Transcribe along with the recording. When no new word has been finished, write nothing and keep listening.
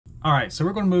Alright, so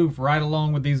we're going to move right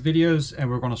along with these videos and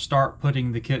we're going to start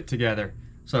putting the kit together.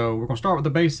 So we're going to start with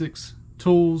the basics,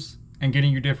 tools, and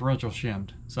getting your differential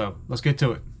shimmed. So let's get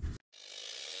to it.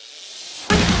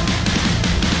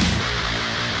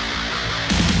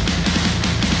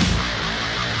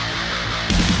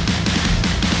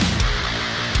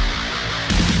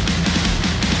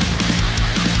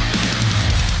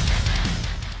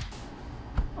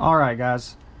 Alright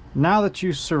guys, now that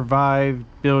you survived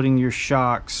building your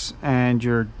shocks and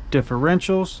your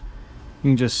differentials,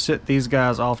 you can just sit these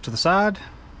guys off to the side.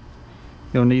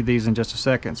 You'll need these in just a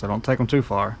second, so don't take them too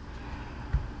far.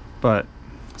 But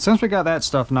since we got that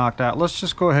stuff knocked out, let's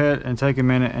just go ahead and take a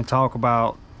minute and talk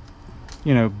about,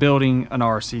 building an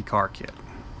RC car kit.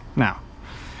 Now,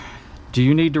 do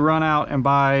you need to run out and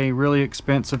buy really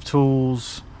expensive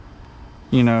tools?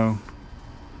 No,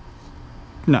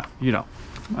 you don't.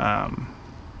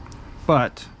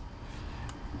 But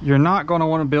you're not going to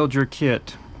want to build your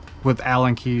kit with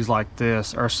Allen keys like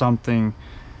this or something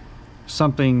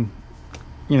along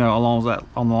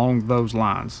those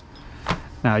lines.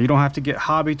 Now, you don't have to get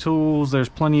hobby tools. There's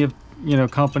plenty of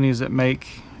companies that make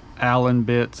Allen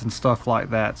bits and stuff like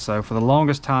that. So for the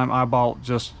longest time I bought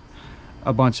just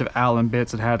a bunch of Allen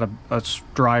bits that had a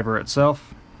driver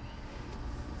itself,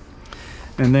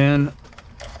 and then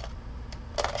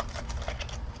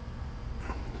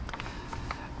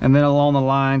along the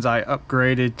lines I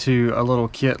upgraded to a little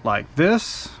kit like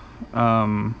this.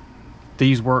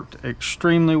 These worked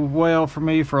extremely well for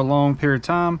me for a long period of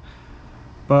time,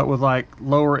 but with like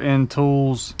lower end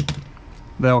tools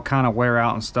they'll kind of wear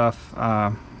out and stuff.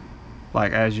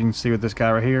 Like as you can see with this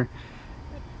guy right here,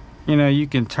 you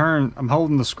can turn, I'm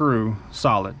holding the screw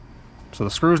solid so the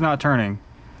screw's not turning,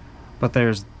 but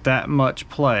there's that much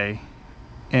play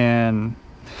and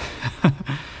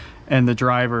and the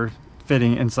driver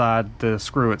fitting inside the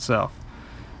screw itself.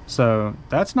 So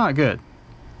that's not good.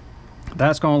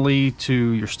 That's going to lead to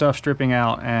your stuff stripping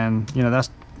out, and you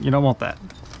don't want that.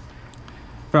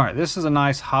 All right, this is a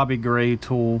nice hobby grade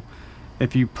tool.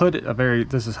 If you put it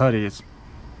this is Huddy, it's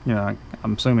I'm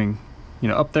assuming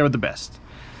up there with the best.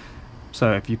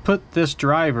 So if you put this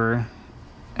driver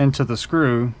into the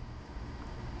screw,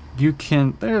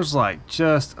 there's like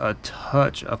just a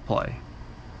touch of play.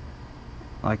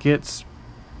 Like it's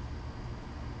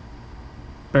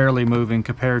barely moving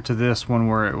compared to this one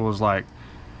where it was like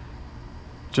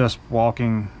just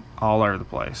walking all over the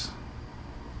place.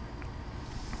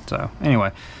 So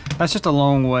anyway, that's just a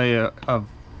long way of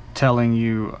telling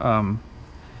you,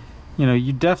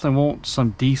 you definitely want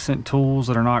some decent tools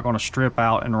that are not going to strip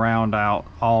out and round out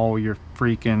all your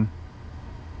freaking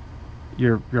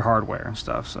your hardware and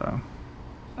stuff. So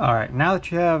all right, now that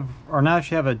you have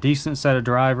a decent set of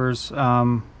drivers,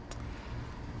 the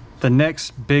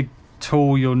next big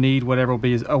tool you'll need, whatever will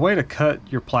be, is a way to cut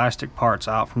your plastic parts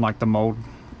out from like the mold.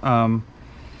 You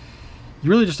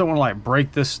really just don't want to like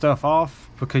break this stuff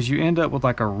off, because you end up with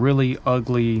like a really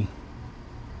ugly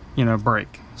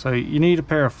break. So you need a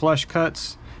pair of flush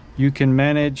cuts. You can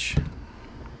manage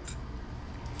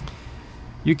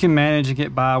to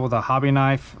get by with a hobby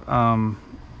knife. I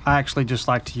actually just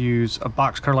like to use a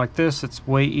box cutter like this. It's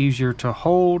way easier to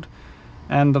hold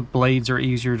and the blades are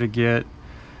easier to get,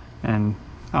 and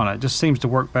I don't know, it just seems to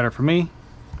work better for me,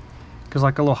 because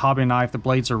like a little hobby knife, the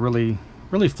blades are really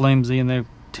flimsy and they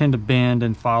tend to bend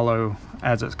and follow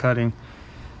as it's cutting.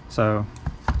 So,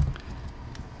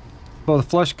 well, the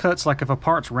flush cuts, like if a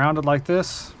part's rounded like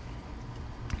this,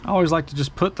 I always like to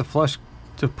just put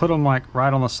them like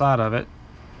right on the side of it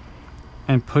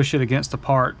and push it against the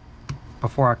part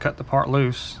before I cut the part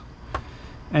loose,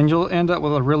 and you'll end up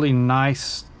with a really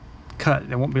nice cut.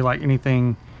 It won't be like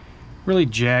anything really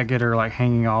jagged or like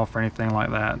hanging off or anything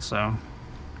like that. So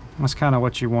that's kind of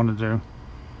what you want to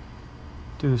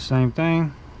do the same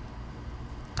thing.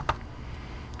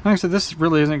 Like I said, this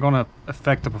really isn't going to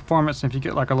affect the performance. If you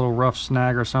get like a little rough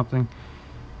snag or something, you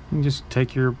can just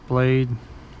take your blade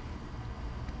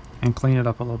and clean it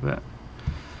up a little bit.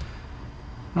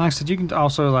 Like I said, you can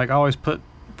also like always put,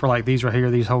 for like these right here,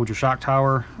 these hold your shock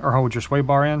tower or hold your sway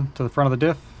bar in to the front of the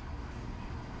diff.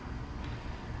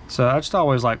 So I just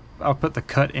always I'll put the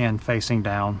cut end facing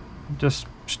down. Just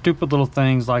stupid little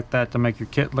things like that to make your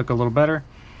kit look a little better.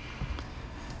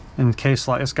 In case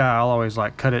like this guy, I'll always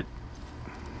like cut it,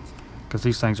 because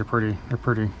these things are pretty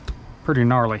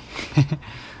gnarly.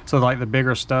 So like the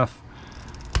bigger stuff,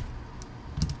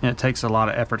 it takes a lot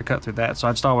of effort to cut through that. So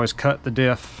I just always cut the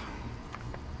diff,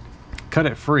 cut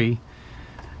it free,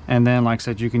 and then like I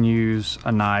said, you can use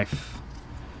a knife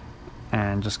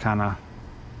and just kind of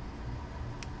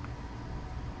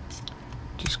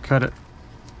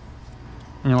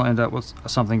and you'll end up with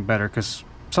something better, because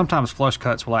sometimes flush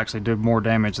cuts will actually do more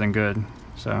damage than good.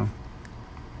 So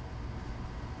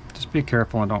just be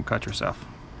careful and don't cut yourself.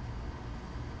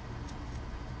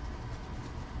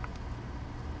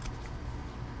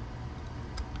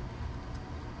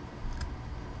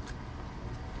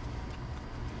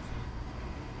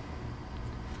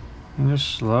 And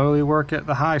just slowly work at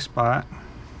the high spot.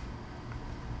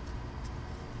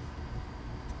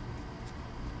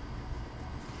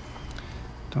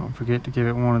 Don't forget to give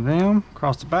it one of them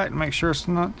across the back to make sure it's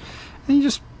not. And you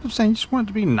just, I'm saying, you just want it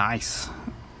to be nice.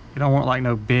 You don't want like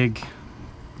no big,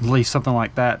 at least something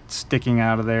like that sticking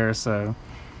out of there. So,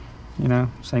 you know,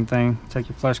 same thing. Take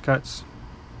your flush cuts,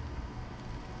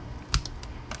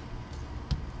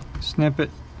 snip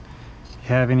it. If you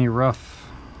have any rough,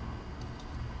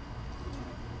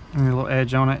 any little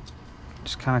edge on it,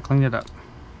 just kind of clean it up.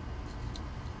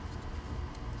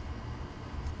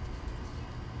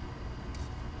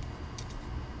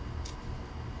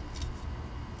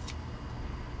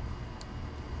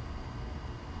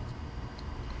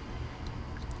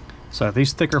 So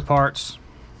these thicker parts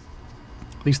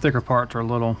are a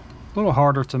little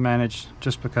harder to manage,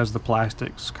 just because the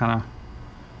plastic's kind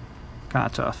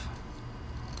of tough.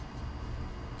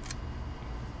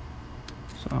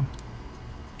 So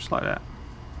just like that.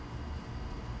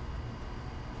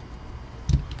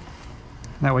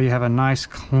 That way you have a nice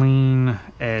clean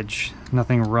edge,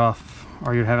 nothing rough,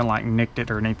 or you haven't like nicked it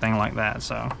or anything like that.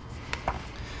 So,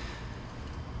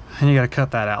 and you got to cut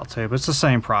that out too, but it's the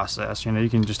same process. You know, you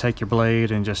can just take your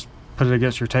blade and just put it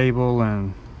against your table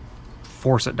and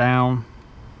force it down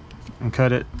and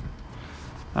cut it.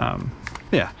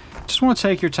 Yeah, just want to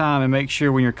take your time and make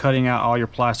sure when you're cutting out all your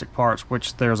plastic parts,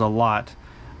 which there's a lot,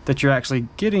 that you're actually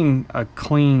getting a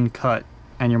clean cut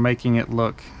and you're making it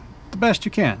look the best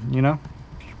you can. You know,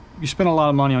 you spend a lot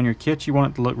of money on your kit, you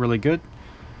want it to look really good.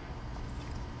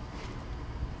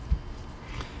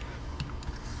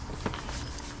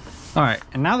 Alright,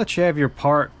 and now that you have your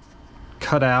part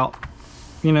cut out,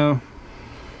 you know,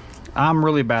 I'm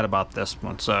really bad about this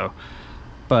one, so,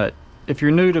 but if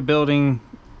you're new to building,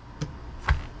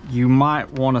 you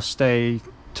might want to stay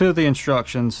to the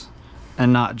instructions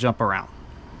and not jump around.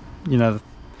 You know, the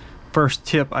first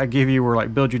tip I give you were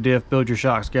like, build your diff, build your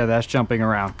shocks together. That's jumping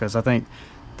around, because I think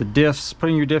the diffs,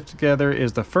 putting your diff together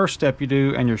is the first step you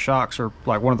do, and your shocks are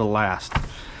like one of the last.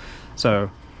 So,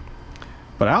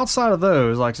 but outside of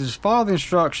those, like, just follow the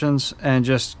instructions and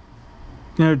just,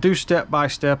 you know, do step by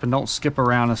step and don't skip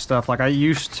around and stuff. Like I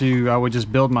would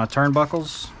just build my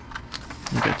turnbuckles.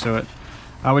 Let me get to it.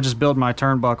 I would just build my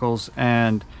turnbuckles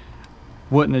and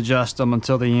wouldn't adjust them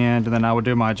until the end, and then I would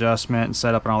do my adjustment and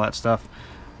setup and all that stuff.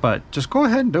 But just go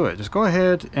ahead and do it. Just go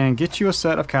ahead and get you a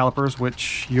set of calipers,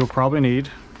 which you'll probably need.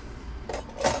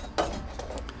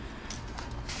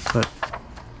 But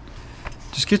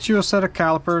just get you a set of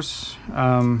calipers.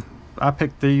 I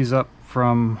picked these up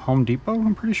from Home Depot,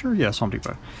 I'm pretty sure. Yes, Home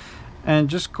Depot. And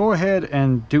just go ahead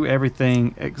and do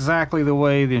everything exactly the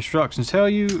way the instructions tell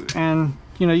you, and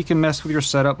you know, you can mess with your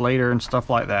setup later and stuff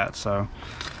like that. So,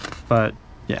 but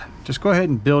yeah, just go ahead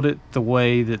and build it the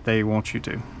way that they want you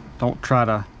to. Don't try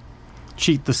to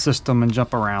cheat the system and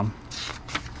jump around.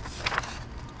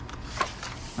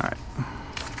 All right.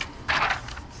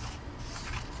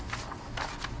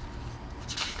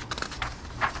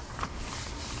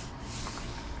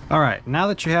 All right, now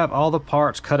that you have all the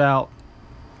parts cut out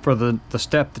for the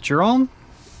step that you're on, you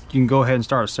can go ahead and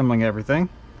start assembling everything.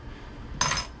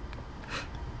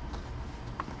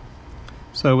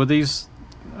 So with these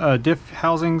diff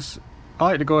housings, I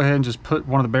like to go ahead and just put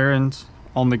one of the bearings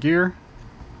on the gear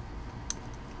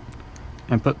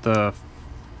and put the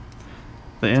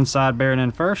inside bearing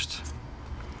in first.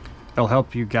 It'll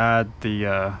help you guide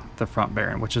the front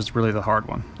bearing, which is really the hard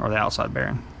one, or the outside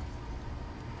bearing.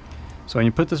 So when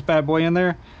you put this bad boy in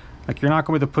there, like, you're not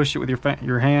going to be able to push it with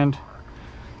your hand.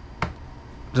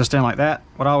 Just stand like that.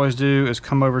 What I always do is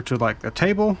come over to like a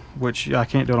table, which I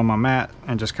can't do it on my mat,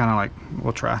 and just kind of like,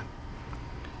 we'll try.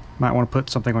 Might want to put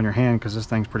something on your hand because this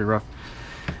thing's pretty rough.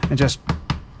 And just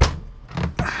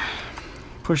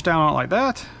push down on it like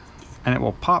that, and it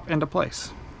will pop into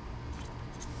place.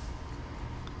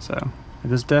 So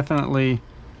it is definitely,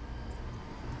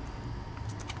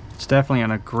 it's definitely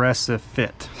an aggressive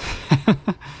fit.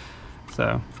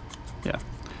 So yeah, and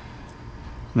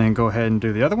then go ahead and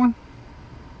do the other one.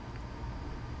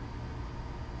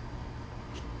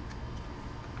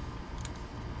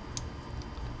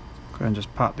 Go ahead and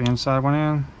just pop the inside one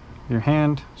in with your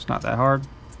hand. It's not that hard.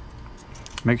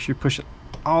 Make sure you push it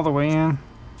all the way in,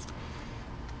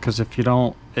 because if you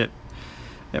don't,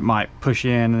 it might push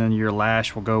in and then your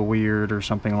lash will go weird or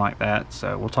something like that.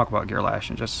 So we'll talk about gear lash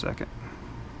in just a second.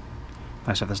 Like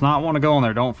I said, if it's not want to go on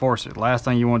there, don't force it. Last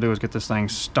thing you want to do is get this thing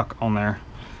stuck on there.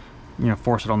 You know,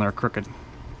 force it on there crooked.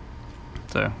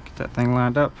 So get that thing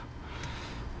lined up.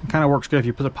 It kind of works good if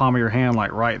you put the palm of your hand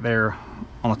like right there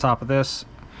on the top of this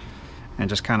and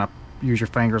just kind of use your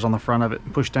fingers on the front of it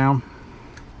and push down.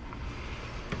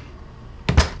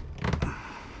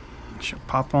 Should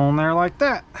pop on there like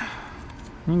that.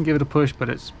 You can give it a push, but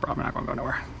it's probably not going to go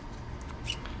nowhere.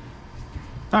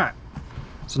 Alright,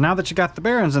 so now that you got the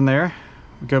bearings in there,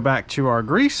 we go back to our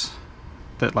grease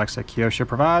that, like I said, KYOSHO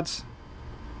provides.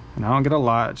 And I don't get a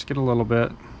lot, just get a little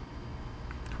bit.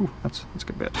 Whew, that's a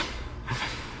good bit.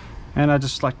 And I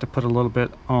just like to put a little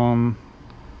bit on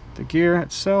the gear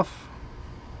itself.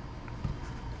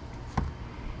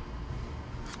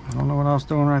 I don't know what I was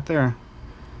doing right there.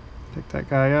 Pick that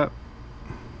guy up.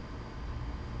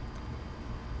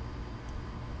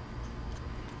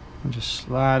 And just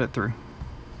slide it through.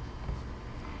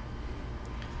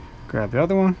 Grab the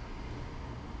other one.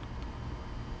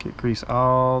 Get grease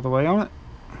all the way on it.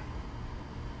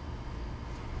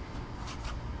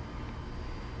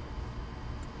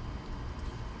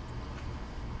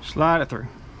 Slide it through.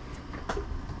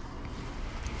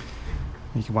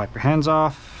 You can wipe your hands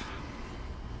off.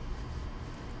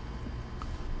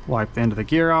 Wipe the end of the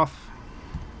gear off.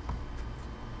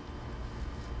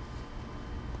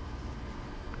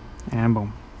 And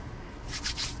boom.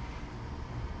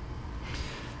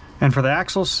 And for the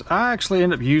axles, I actually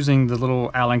end up using the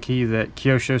little Allen key that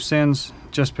KYOSHO sends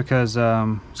just because it's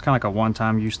kind of like a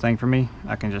one-time use thing for me.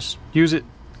 I can just use it.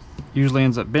 Usually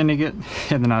ends up bending it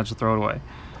and then I just throw it away.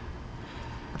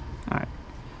 Alright.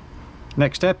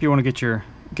 Next step, you want to get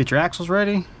your axles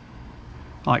ready.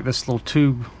 I like this little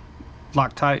tube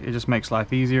Loctite, it just makes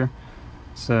life easier.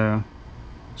 So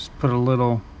just put a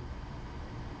little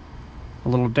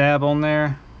dab on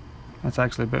there. That's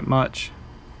actually a bit much,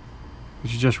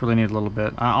 but you just really need a little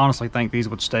bit. I honestly think these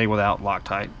would stay without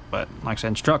Loctite, but like I said,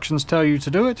 instructions tell you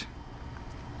to do it.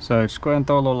 So just go ahead and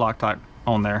throw a little Loctite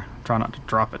on there. Try not to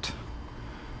drop it.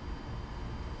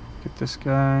 Get this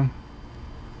guy.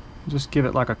 Just give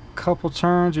it like a couple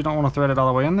turns. You don't want to thread it all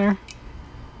the way in there.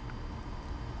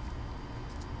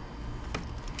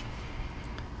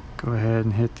 Go ahead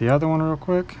and hit the other one real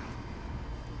quick.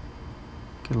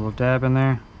 Get a little dab in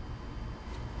there.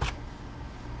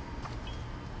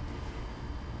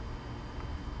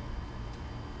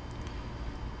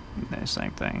 And then same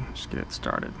thing, just get it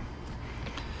started.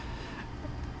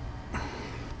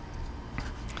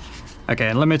 Okay,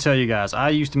 and let me tell you guys, I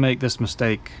used to make this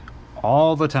mistake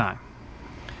all the time.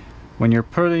 When you're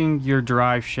putting your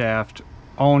drive shaft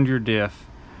on your diff,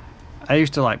 I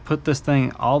used to like put this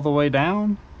thing all the way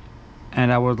down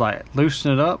and I would like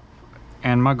loosen it up,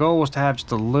 and my goal was to have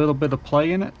just a little bit of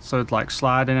play in it, so it's like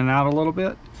slide in and out a little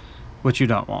bit, which you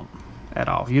don't want at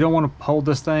all. You don't want to hold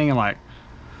this thing and like,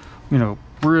 you know,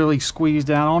 really squeeze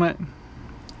down on it,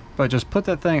 but just put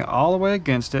that thing all the way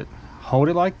against it, hold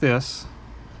it like this,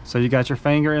 so you got your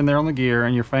finger in there on the gear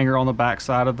and your finger on the back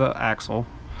side of the axle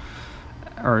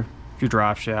or your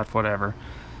drive shaft, whatever.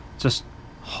 Just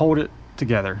hold it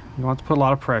together. You don't have to put a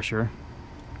lot of pressure.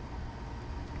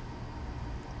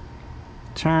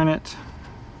 Turn it.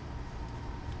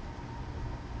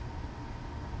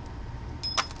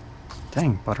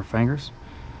 Dang, butterfingers.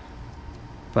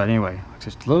 But anyway,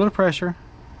 just a little bit of pressure.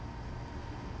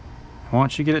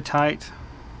 Once you get it tight,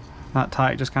 not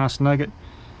tight, just kind of snug it.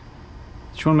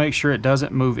 You want to make sure it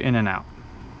doesn't move in and out.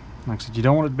 Like I said, you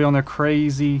don't want it to be on there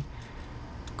crazy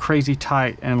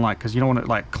tight, and like, because you don't want it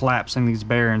like collapsing these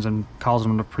bearings and causing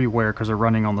them to pre-wear because they're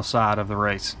running on the side of the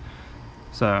race.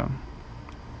 So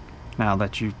now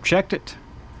that you've checked it,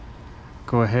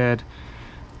 go ahead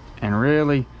and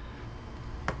really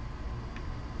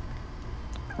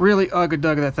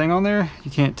ugga-dugga that thing on there. You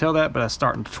can't tell that, but that's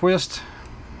starting to twist.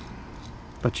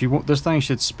 But you want this thing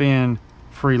should spin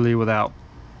freely without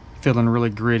feeling really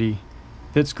gritty.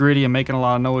 If it's gritty and making a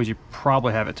lot of noise, you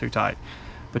probably have it too tight.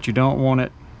 But you don't want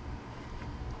it,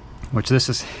 which this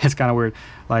is, it's kind of weird.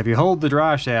 Like if you hold the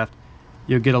drive shaft,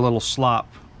 you'll get a little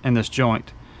slop in this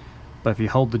joint. But if you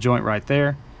hold the joint right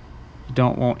there, you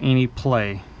don't want any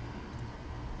play.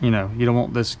 You know, you don't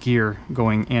want this gear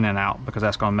going in and out, because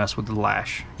that's going to mess with the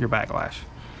lash, your backlash.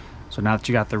 So now that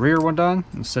you got the rear one done,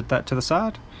 and set that to the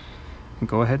side, and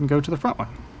go ahead and go to the front one.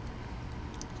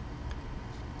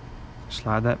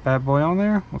 Slide that bad boy on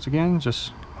there. Once again, just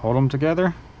hold them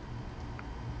together.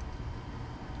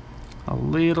 A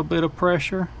little bit of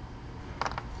pressure.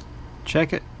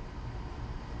 Check it.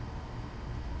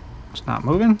 It's not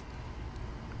moving.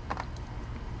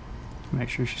 Make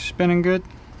sure she's spinning good.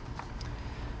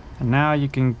 And now you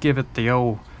can give it the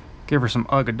old, give her some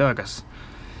ugga-duggas.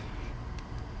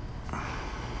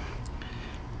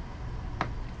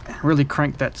 Really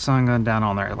crank that sun gun down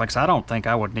on there. Like I said, I don't think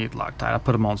I would need Loctite. I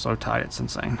put them on so tight it's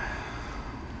insane.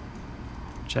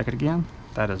 Check it again.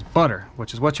 That is butter,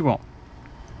 which is what you want.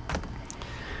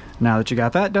 Now that you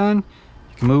got that done,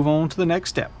 you can move on to the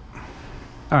next step.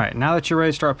 All right, now that you're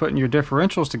ready to start putting your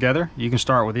differentials together, you can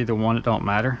start with either one, it don't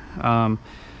matter.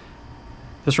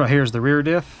 This right here is the rear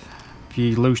diff. If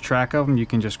you lose track of them, you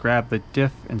can just grab the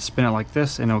diff and spin it like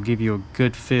this, and it'll give you a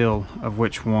good feel of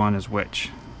which one is which.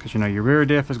 Because you know your rear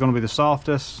diff is going to be the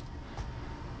softest,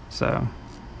 so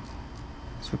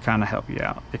this would kind of help you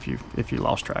out if you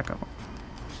lost track of them.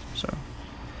 So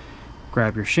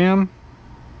grab your shim,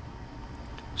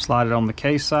 slide it on the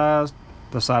case side,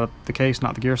 the side of the case,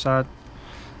 not the gear side.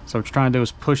 So what you're trying to do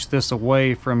is push this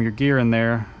away from your gear in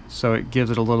there, so it gives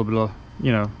it a little bit of,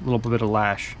 you know, a little bit of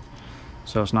lash,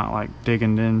 so it's not like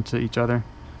digging into each other.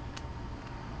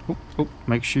 Oop, oop.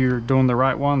 Make sure you're doing the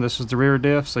right one. This is the rear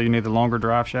diff, so you need the longer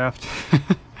drive shaft.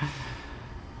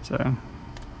 So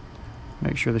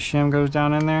make sure the shim goes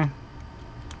down in there.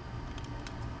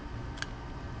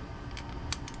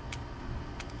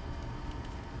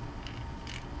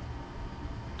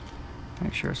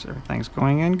 Make sure everything's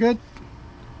going in good.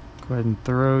 Go ahead and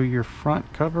throw your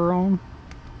front cover on,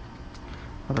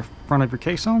 or the front of your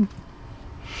case on.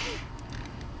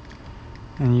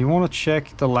 And you want to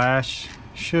check the lash.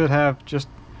 Should have just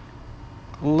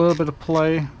a little bit of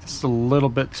play. This is a little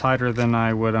bit tighter than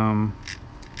I would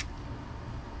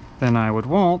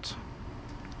want.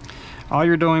 All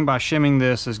you're doing by shimming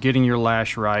this is getting your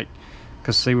lash right,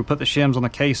 because see, we put the shims on the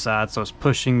case side, so it's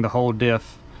pushing the whole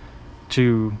diff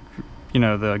to, you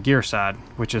know, the gear side,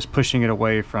 which is pushing it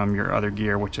away from your other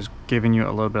gear, which is giving you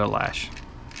a little bit of lash.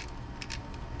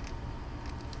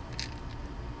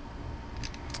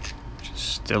 Which is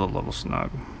still a little snug.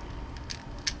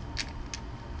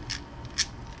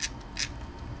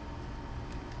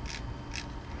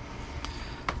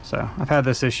 So I've had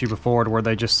this issue before where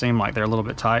they just seem like they're a little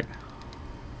bit tight.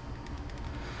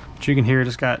 But you can hear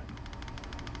it's got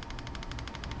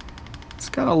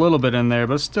a little bit in there,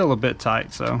 but it's still a bit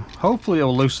tight. So hopefully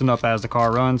it'll loosen up as the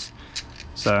car runs.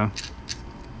 So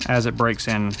as it breaks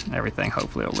in and everything,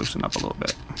 hopefully it'll loosen up a little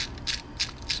bit.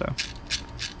 So,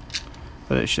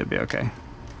 but it should be okay.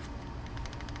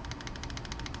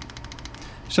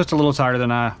 It's just a little tighter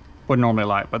than I would normally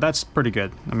like, but that's pretty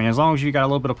good. I mean, as long as you got a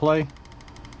little bit of play.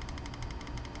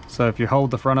 So if you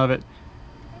hold the front of it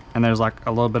and there's like a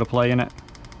little bit of play in it,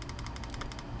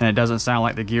 and it doesn't sound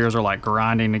like the gears are like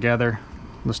grinding together.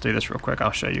 Let's do this real quick,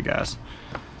 I'll show you guys.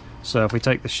 So if we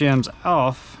take the shims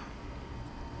off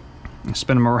and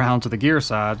spin them around to the gear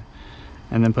side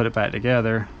and then put it back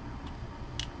together,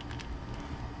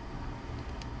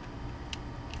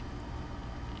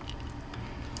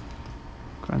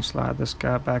 go ahead and slide this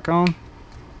guy back on.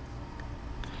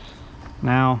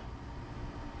 Now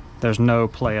there's no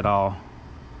play at all.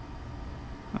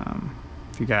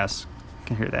 If you guys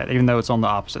can hear that, even though it's on the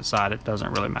opposite side, it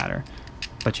doesn't really matter.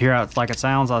 But you hear how it's like it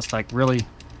sounds. It's like really,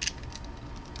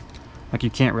 like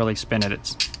you can't really spin it.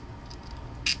 It's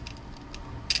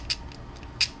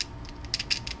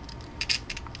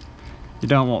you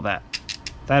don't want that.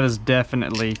 That is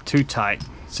definitely too tight.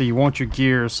 So you want your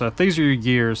gears. So if these are your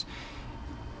gears,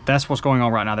 that's what's going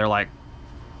on right now. They're like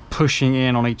pushing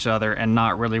in on each other and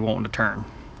not really wanting to turn.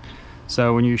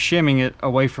 So when you're shimming it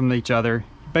away from each other,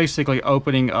 basically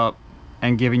opening up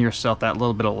and giving yourself that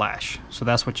little bit of lash. So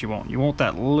that's what you want. You want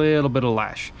that little bit of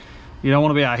lash. You don't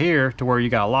want to be out here to where you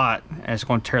got a lot and it's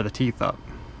going to tear the teeth up.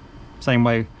 Same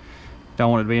way, don't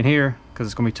want it to be in here because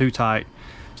it's going to be too tight.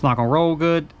 It's not going to roll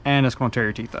good and it's going to tear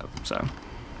your teeth up. So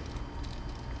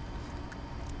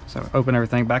open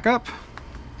everything back up.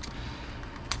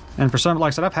 And for some, like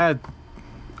I said, I've had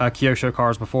KYOSHO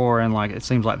cars before and like it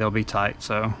seems like they'll be tight.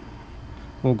 So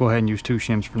we'll go ahead and use 2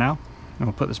 shims for now. And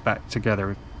we'll put this back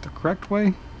together the correct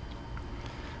way.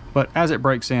 But as it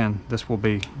breaks in, this will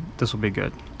be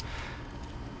good.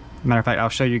 Matter of fact, I'll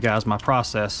show you guys my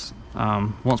process.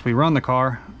 Once we run the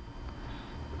car,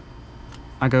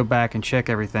 I go back and check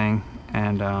everything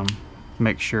and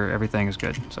make sure everything is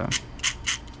good. So it's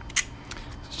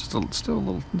just it's a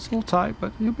little tight,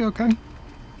 but you'll be okay.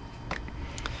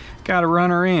 Got to run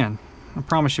her in. I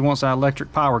promise you, once that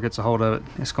electric power gets a hold of it,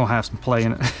 it's gonna have some play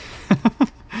in it.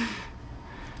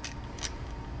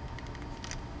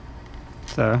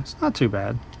 So it's not too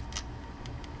bad.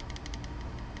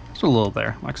 It's a little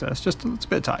there, like I said, it's a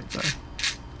bit tight. So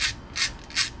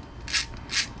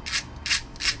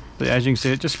as you can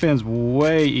see, it just spins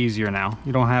way easier now.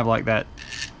 You don't have like that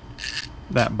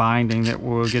binding that we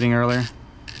were getting earlier.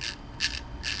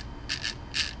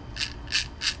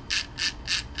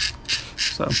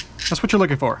 So that's what you're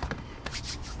looking for.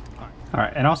 All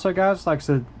right, and also guys, like I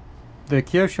said, the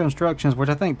KYOSHO instructions, which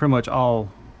I think pretty much all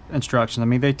instructions, I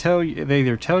mean, they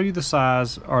either tell you the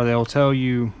size, or they'll tell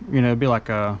you, you know, it'd be like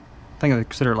a, I think they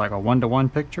consider it like a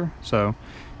 1-to-1 picture. So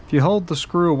if you hold the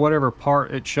screw of whatever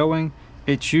part it's showing,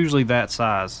 it's usually that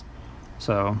size.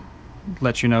 So it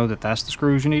lets you know that that's the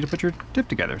screws you need to put your Diff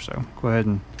together. So go ahead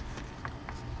and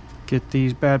get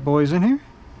these bad boys in here.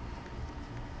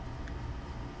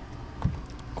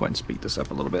 Go ahead and speed this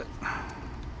up a little bit.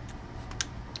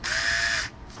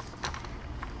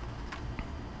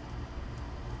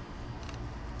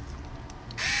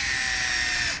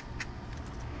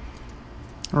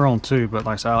 We're on 2, but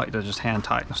like I said, I like to just hand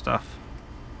tighten stuff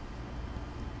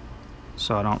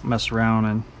so I don't mess around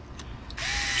and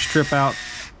strip out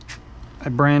a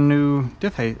brand new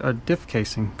diff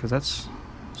casing, because it's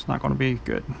not going to be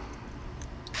good.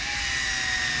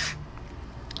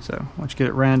 So once you get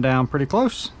it ran down pretty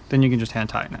close, then you can just hand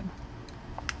tighten it.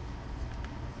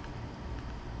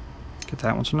 Get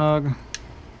that one snug.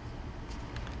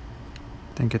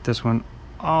 Then get this one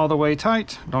all the way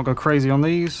tight. Don't go crazy on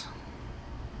these.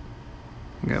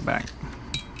 Go back,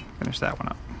 finish that one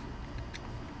up.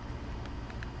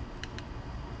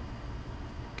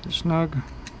 Get it snug.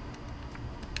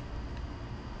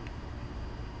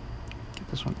 Get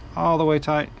this one all the way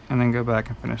tight, and then go back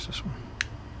and finish this one.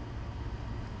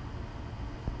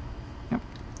 Yep.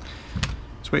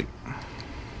 Sweet.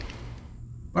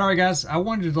 Alright guys, I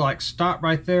wanted to like stop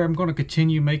right there. I'm going to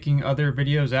continue making other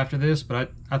videos after this,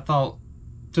 but I thought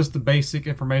just the basic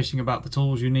information about the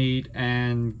tools you need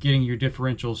and getting your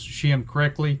differentials shimmed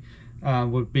correctly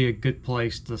would be a good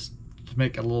place to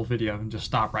make a little video, and just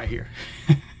stop right here.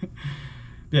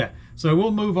 Yeah, so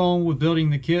we'll move on with building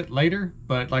the kit later,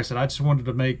 but like I said, I just wanted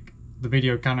to make the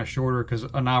video kind of shorter, because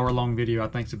an hour-long video I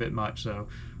think is a bit much. So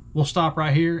we'll stop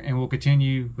right here, and we'll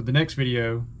continue with the next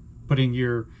video, putting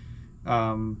your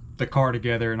the car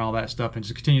together and all that stuff, and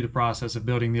just continue the process of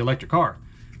building the electric car,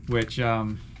 which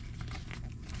a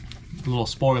little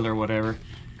spoiler, whatever,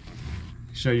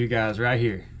 show you guys right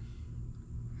here.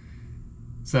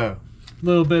 So a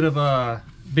little bit of a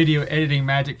video editing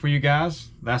magic for you guys.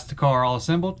 That's the car all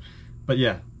assembled. But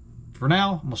yeah, for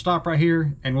now I'm gonna stop right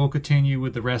here, and we'll continue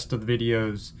with the rest of the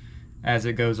videos as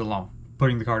it goes along,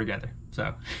 putting the car together.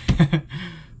 So but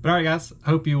alright guys,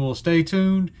 hope you will stay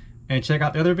tuned and check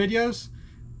out the other videos,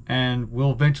 and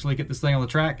we'll eventually get this thing on the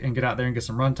track and get out there and get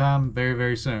some runtime very,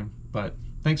 very soon. But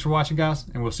thanks for watching guys,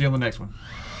 and we'll see you on the next one.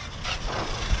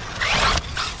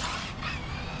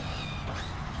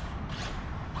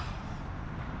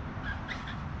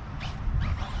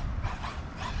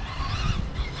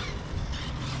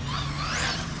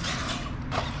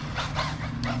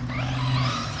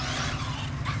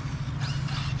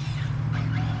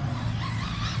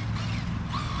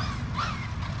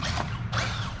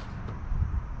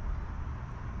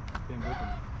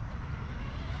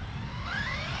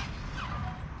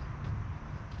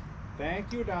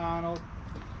 Thank you, Donald.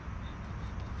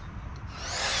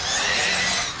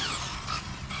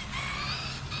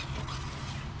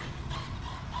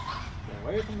 Get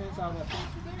away from the inside of that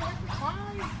picture there. That's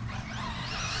fine.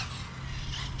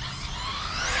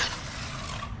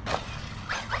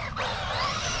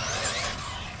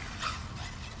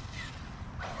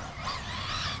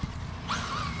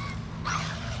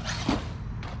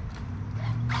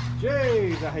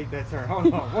 Jeez, I hate that turn.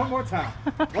 Hold on, one more time.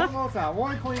 One more time.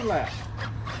 One clean lap.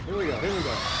 Here we go, here we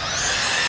go.